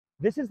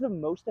This is the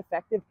most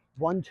effective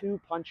 1-2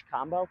 punch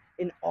combo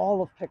in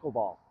all of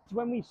pickleball. It's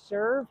when we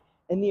serve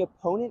and the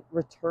opponent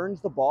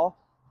returns the ball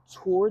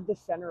toward the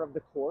center of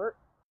the court.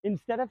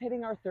 Instead of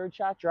hitting our third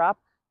shot drop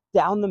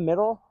down the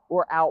middle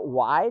or out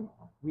wide,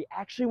 we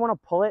actually want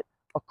to pull it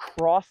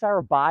across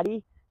our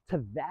body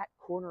to that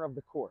corner of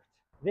the court.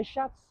 This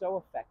shot's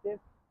so effective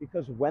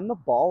because when the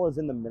ball is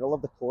in the middle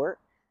of the court,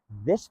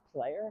 this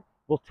player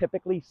will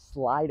typically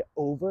slide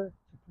over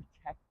to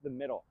protect the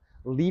middle,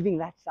 leaving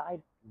that side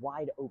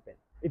wide open.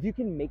 If you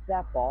can make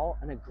that ball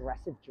an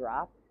aggressive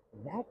drop,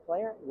 that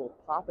player will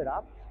pop it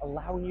up,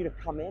 allowing you to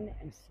come in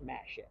and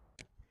smash it.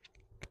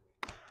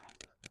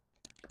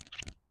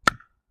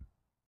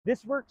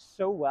 This works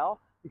so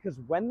well because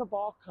when the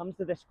ball comes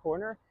to this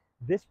corner,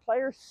 this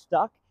player's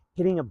stuck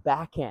hitting a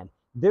backhand.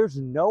 There's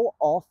no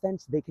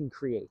offense they can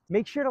create.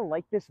 Make sure to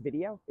like this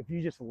video if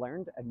you just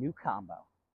learned a new combo.